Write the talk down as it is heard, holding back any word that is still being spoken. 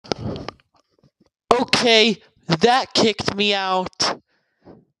Okay, that kicked me out.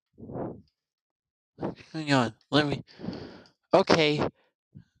 Hang on, let me. Okay.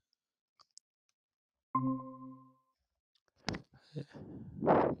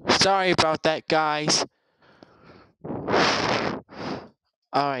 Sorry about that, guys.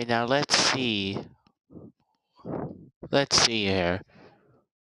 Alright, now let's see. Let's see here.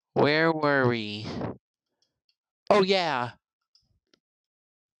 Where were we? Oh, yeah.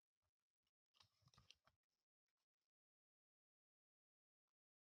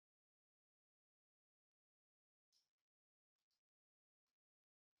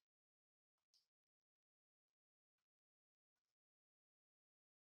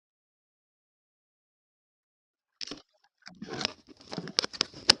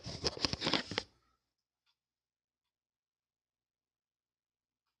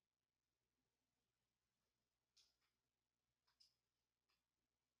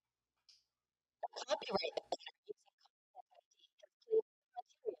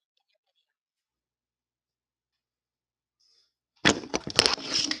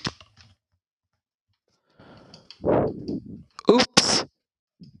 Oops.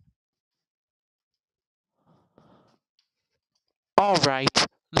 Alright,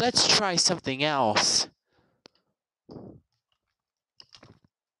 let's try something else.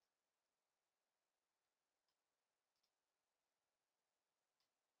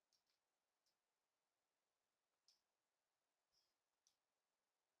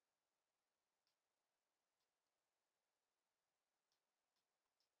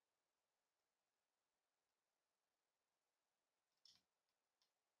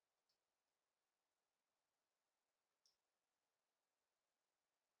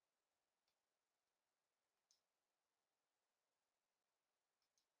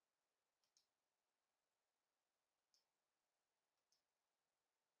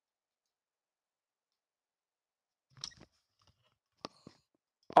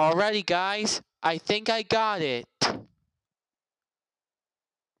 Alrighty, guys, I think I got it.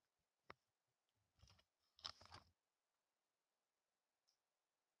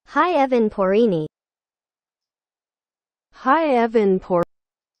 Hi Evan Porini. Hi Evan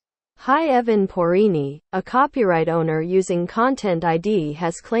Porini, a copyright owner using Content ID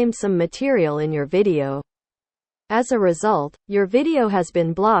has claimed some material in your video. As a result, your video has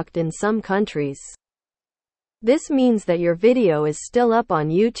been blocked in some countries. This means that your video is still up on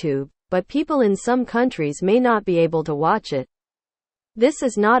YouTube, but people in some countries may not be able to watch it. This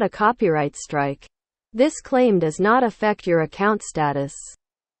is not a copyright strike. This claim does not affect your account status.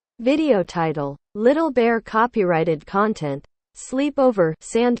 Video title: Little Bear copyrighted content. Sleepover,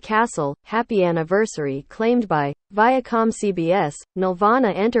 Sand Castle, Happy Anniversary claimed by Viacom CBS,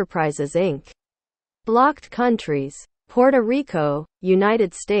 Nelvana Enterprises Inc. Blocked countries: Puerto Rico,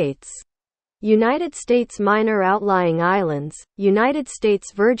 United States. United States Minor Outlying Islands, United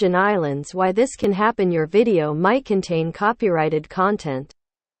States Virgin Islands. Why this can happen: your video might contain copyrighted content.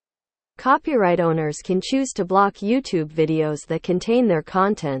 Copyright owners can choose to block YouTube videos that contain their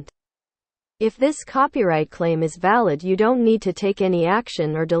content. If this copyright claim is valid, you don't need to take any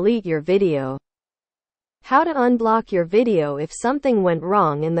action or delete your video. How to unblock your video if something went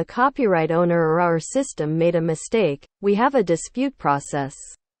wrong and the copyright owner or our system made a mistake. We have a dispute process.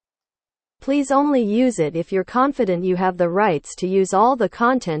 Please only use it if you're confident you have the rights to use all the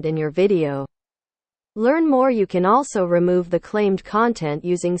content in your video. Learn more. You can also remove the claimed content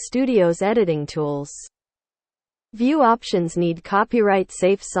using Studio's editing tools. View options. Need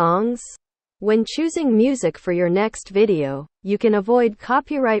copyright-safe songs? When choosing music for your next video, you can avoid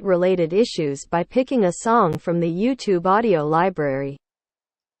copyright-related issues by picking a song from the YouTube audio library.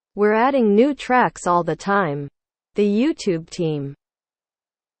 We're adding new tracks all the time. The YouTube team.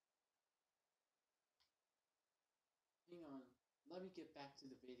 Hang on, let me get back to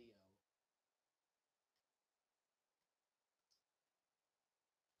the video.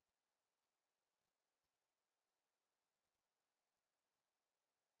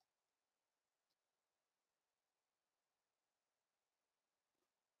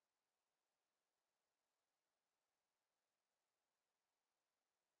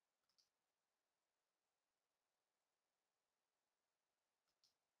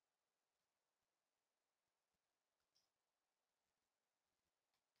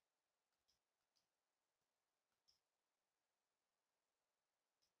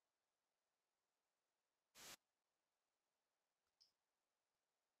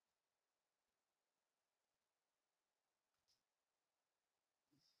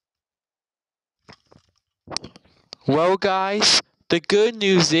 Well, guys, the good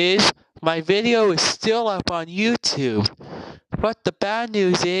news is my video is still up on YouTube. But the bad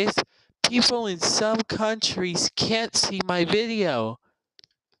news is people in some countries can't see my video.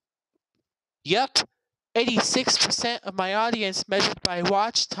 Yup, 86% of my audience measured by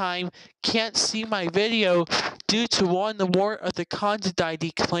watch time can't see my video due to one or more of the content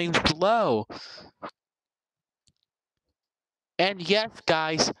ID claimed below. And yes,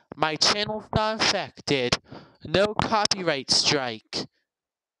 guys, my channel's not affected. No copyright strike.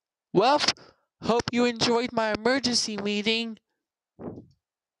 Well, hope you enjoyed my emergency meeting.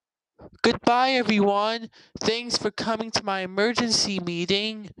 Goodbye, everyone. Thanks for coming to my emergency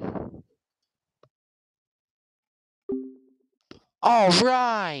meeting. All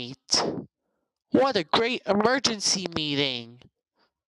right. What a great emergency meeting.